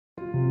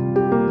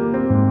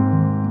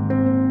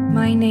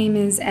My name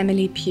is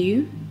Emilie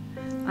Pugh.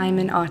 I'm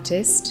an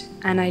artist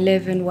and I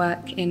live and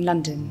work in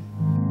London.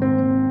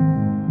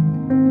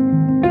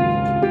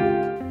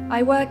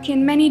 I work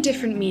in many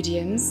different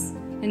mediums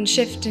and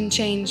shift and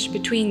change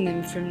between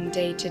them from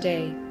day to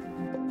day.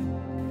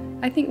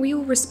 I think we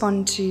all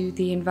respond to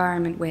the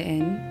environment we're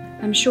in.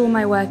 I'm sure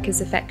my work is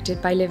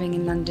affected by living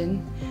in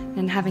London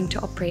and having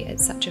to operate at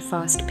such a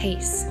fast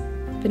pace.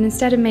 But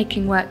instead of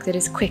making work that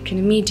is quick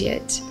and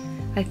immediate,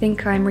 I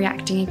think I'm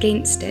reacting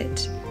against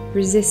it,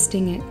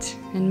 resisting it,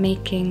 and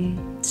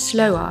making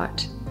slow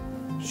art.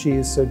 She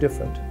is so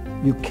different.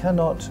 You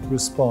cannot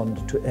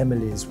respond to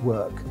Emilie's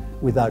work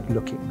without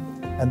looking.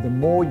 And the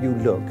more you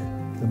look,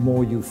 the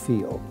more you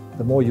feel,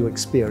 the more you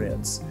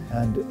experience.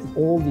 And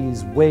all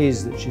these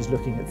ways that she's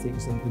looking at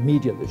things and the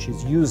media that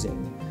she's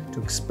using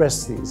to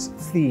express these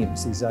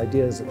themes, these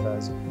ideas of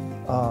hers,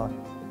 are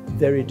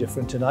very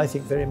different and I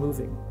think very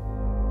moving.